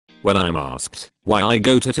When I'm asked why I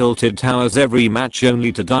go to Tilted Towers every match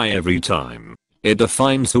only to die every time. It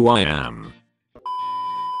defines who I am.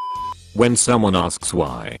 When someone asks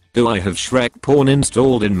why do I have Shrek porn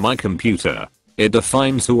installed in my computer. It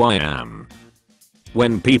defines who I am.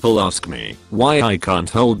 When people ask me why I can't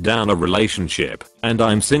hold down a relationship and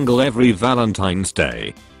I'm single every Valentine's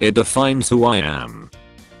Day. It defines who I am.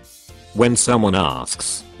 When someone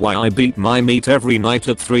asks why I beat my meat every night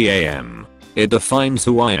at 3 AM. It defines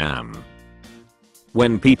who I am.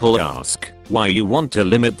 When people ask why you want to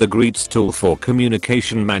limit the greatest tool for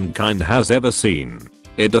communication mankind has ever seen.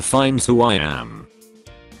 It defines who I am.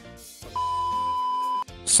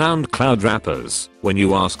 SoundCloud rappers, when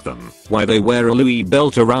you ask them why they wear a Louis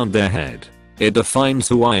belt around their head. It defines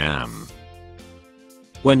who I am.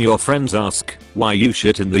 When your friends ask why you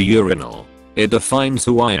shit in the urinal. It defines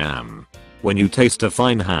who I am. When you taste a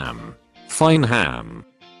fine ham. Fine ham.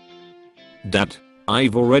 Dad,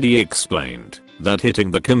 I've already explained that hitting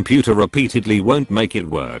the computer repeatedly won't make it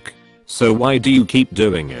work. So why do you keep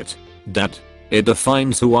doing it? Dad, it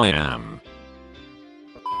defines who I am.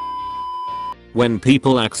 When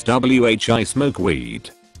people ask WH I smoke weed.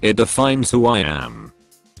 It defines who I am.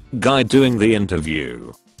 Guy doing the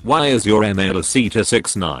interview. Why is your email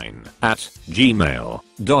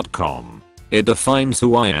aceta69@gmail.com? It defines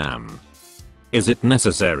who I am. Is it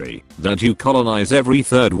necessary that you colonize every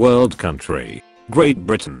third world country? Great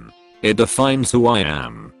Britain. It defines who I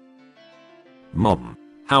am. Mom,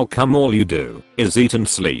 how come all you do is eat and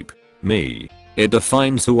sleep? Me. It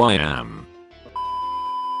defines who I am.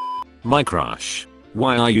 My crush.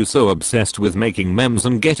 Why are you so obsessed with making memes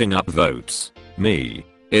and getting upvotes? Me.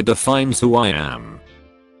 It defines who I am.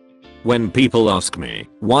 When people ask me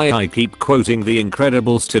why I keep quoting the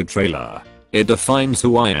Incredibles 2 trailer. It defines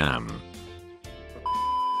who I am.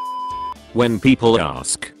 When people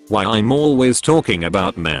ask why I'm always talking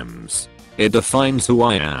about memes. It defines who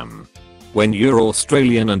I am. When you're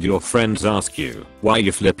Australian and your friends ask you why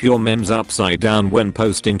you flip your memes upside down when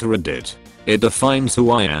posting to Reddit. It defines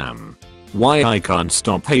who I am. Why I can't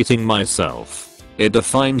stop hating myself. It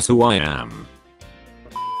defines who I am.